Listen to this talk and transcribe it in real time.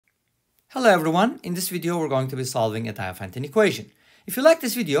Hello everyone, in this video we're going to be solving a Diophantine equation. If you like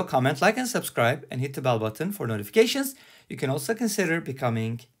this video, comment, like and subscribe and hit the bell button for notifications. You can also consider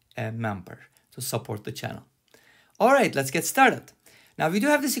becoming a member to support the channel. Alright, let's get started. Now we do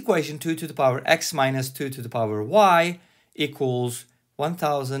have this equation 2 to the power x minus 2 to the power y equals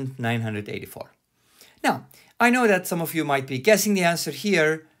 1984. Now, I know that some of you might be guessing the answer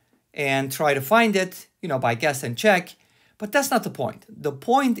here and try to find it, by guess and check, but that's not the point. The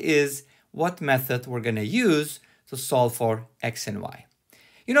point is what method we're going to use to solve for x and y.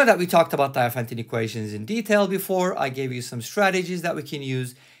 You know that we talked about Diophantine equations in detail before. I gave you some strategies that we can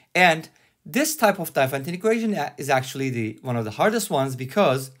use, and this type of Diophantine equation is actually one of the hardest ones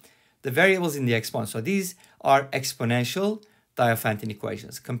because the variables in the exponent. So these are exponential Diophantine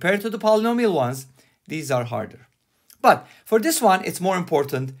equations. Compared to the polynomial ones, these are harder. But for this one, it's more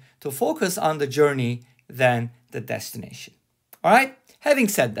important to focus on the journey than the destination. All right? Having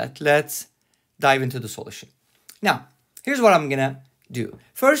said that, let's dive into the solution. Now, here's what I'm going to do.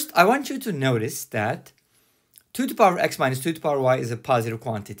 First, I want you to notice that 2 to the power x minus 2 to the power y is a positive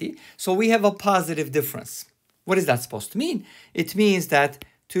quantity. So we have a positive difference. What is that supposed to mean? It means that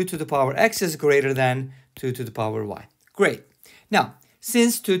 2 to the power x is greater than 2 to the power y. Great. Now,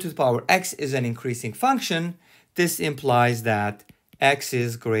 since 2 to the power x is an increasing function, this implies that x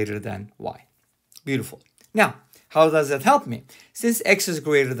is greater than y. Beautiful. Now, how does that help me? Since x is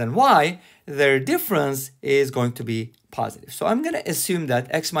greater than y, their difference is going to be positive. So I'm going to assume that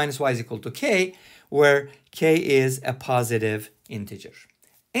x minus y is equal to k, where k is a positive integer.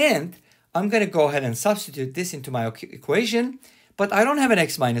 And I'm going to go ahead and substitute this into my equation, but I don't have an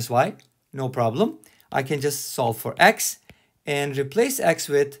x minus y. No problem. I can just solve for x and replace x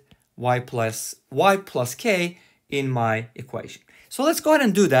with y plus k in my equation. So let's go ahead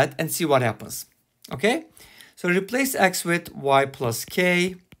and do that and see what happens. Okay? So replace x with y plus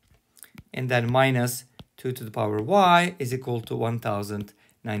k, and then minus 2 to the power y is equal to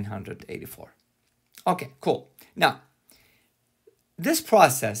 1984. Okay, cool. Now, this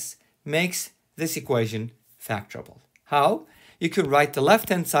process makes this equation factorable. How? You could write the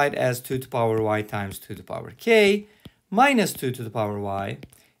left-hand side as 2 to the power y times 2 to the power k minus 2 to the power y,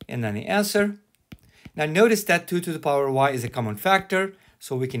 and then the answer. Now notice that 2 to the power y is a common factor,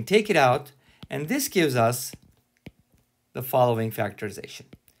 so we can take it out, and this gives us the following factorization.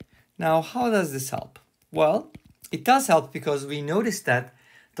 Now, how does this help? Well, it does help because we noticed that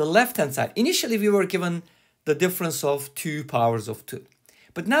the left-hand side, initially we were given the difference of 2 powers of 2.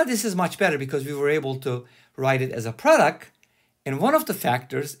 But now this is much better because we were able to write it as a product, and one of the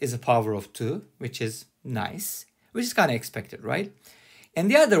factors is a power of 2, which is nice, which is kind of expected, right? And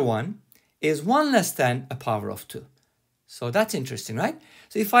the other one is 1 less than a power of 2. So that's interesting, right?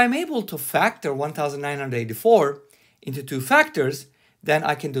 So if I'm able to factor 1984 into 2 factors, then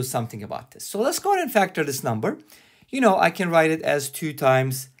I can do something about this. So let's go ahead and factor this number. I can write it as 2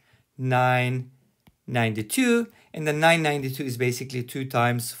 times 992, and then 992 is basically 2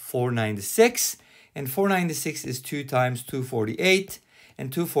 times 496, and 496 is 2 times 248,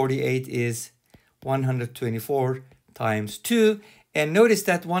 and 248 is 124 times 2, and notice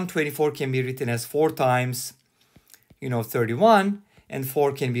that 124 can be written as 4 times 31, and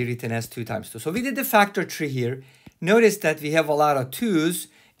 4 can be written as 2 times 2. So we did the factor tree here. Notice that we have a lot of 2's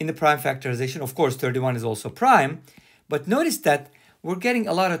in the prime factorization. Of course, 31 is also prime. But notice that we're getting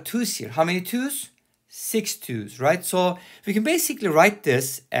a lot of 2's here. How many 2's? 6 2's, right? So we can basically write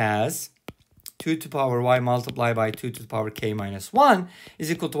this as 2 to the power y multiplied by 2 to the power k minus 1 is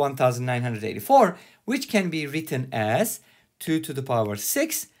equal to 1984, which can be written as 2 to the power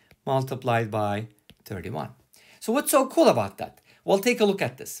 6 multiplied by 31. So what's so cool about that? Well, take a look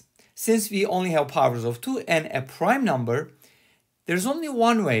at this. Since we only have powers of 2 and a prime number, there's only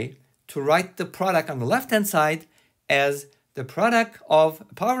one way to write the product on the left-hand side as the product of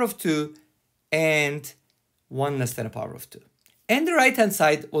a power of 2 and 1 less than a power of 2. And the right-hand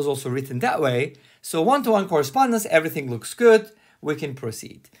side was also written that way. So one-to-one correspondence, everything looks good. We can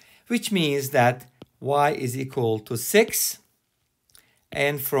proceed, which means that y is equal to 6.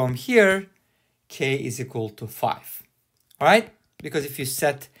 And from here, k is equal to 5. All right? Because if you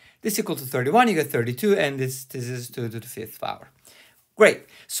set this equal to 31, you get 32, and this is 2 to the 5th power. Great.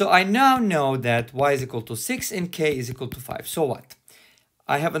 So I now know that y is equal to 6 and k is equal to 5. So what?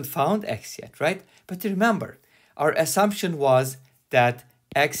 I haven't found x yet, right? But remember, our assumption was that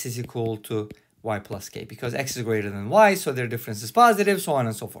x is equal to y plus k because x is greater than y, so their difference is positive, so on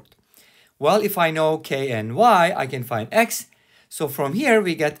and so forth. Well, if I know k and y, I can find x. So from here,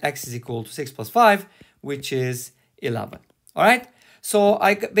 we get x is equal to 6 plus 5, which is 11. All right? So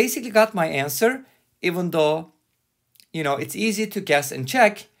I basically got my answer, even though, it's easy to guess and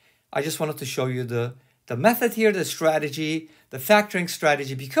check, I just wanted to show you the method here, the strategy, the factoring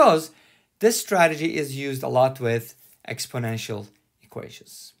strategy, because this strategy is used a lot with exponential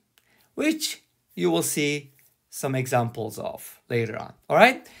equations, which you will see some examples of later on. All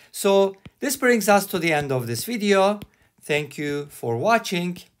right, so this brings us to the end of this video. Thank you for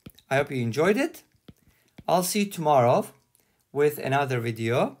watching. I hope you enjoyed it. I'll see you tomorrow with another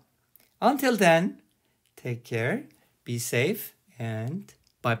video. Until then, take care, be safe, and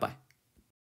bye-bye.